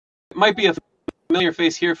might be a familiar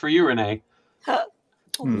face here for you, Renae.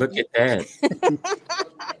 Look at that.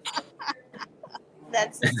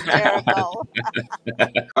 That's hysterical.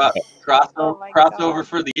 Crossover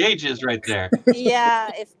for the ages right there. Yeah,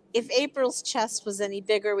 if April's chest was any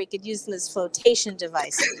bigger, we could use them as flotation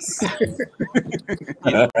devices.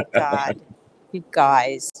 Oh my God, you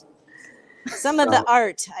guys. Some of the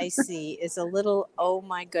art I see is a little, oh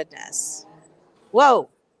my goodness. Whoa.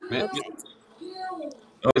 Okay.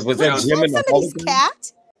 Was that Is Jim that in the somebody's hologram?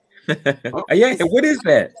 cat? Yeah, what is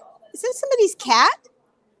that? Is that somebody's cat?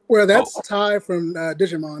 Well, that's Ty from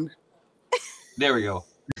Digimon. There we go.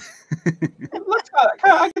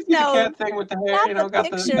 I can see the cat thing with the hair. Not the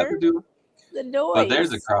picture. The noise. Oh,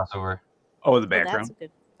 there's a crossover. Oh, the background.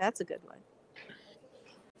 That's a good one.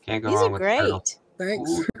 Can't go These wrong are with great. Turtle.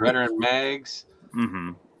 Thanks. Ooh, Shredder and Mags.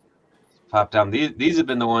 Mm-hmm. Pop down. These have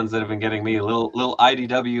been the ones that have been getting me a little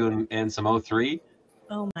IDW and some 03.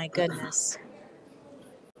 Oh my goodness.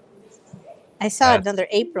 I saw another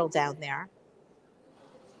April down there.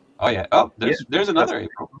 Oh yeah. Oh, there's another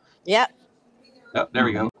April. Yep. Oh, there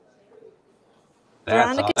we go.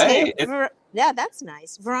 Veronica Taylor. Yeah, that's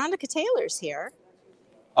nice. Veronica Taylor's here.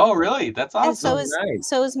 Oh, really? That's awesome. And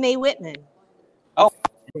so is Mae Whitman. Oh,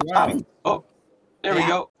 wow. Oh, there we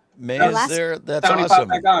go. May is there. That's Tony awesome.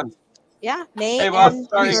 Back on. Yeah, May Hey, boss, and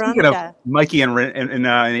sorry. Veronica. Mikey and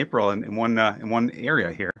April in one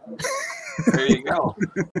area here. There you go.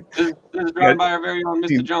 This is drawn by our very own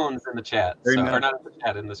Mr. Jones in the chat. Or not in the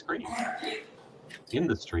chat, in the screen. In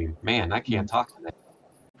the stream. Man, I can't talk today.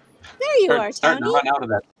 There you are, Starting Tony. to run out of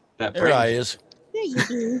that There I is. There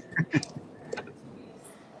you go.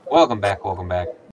 Welcome back.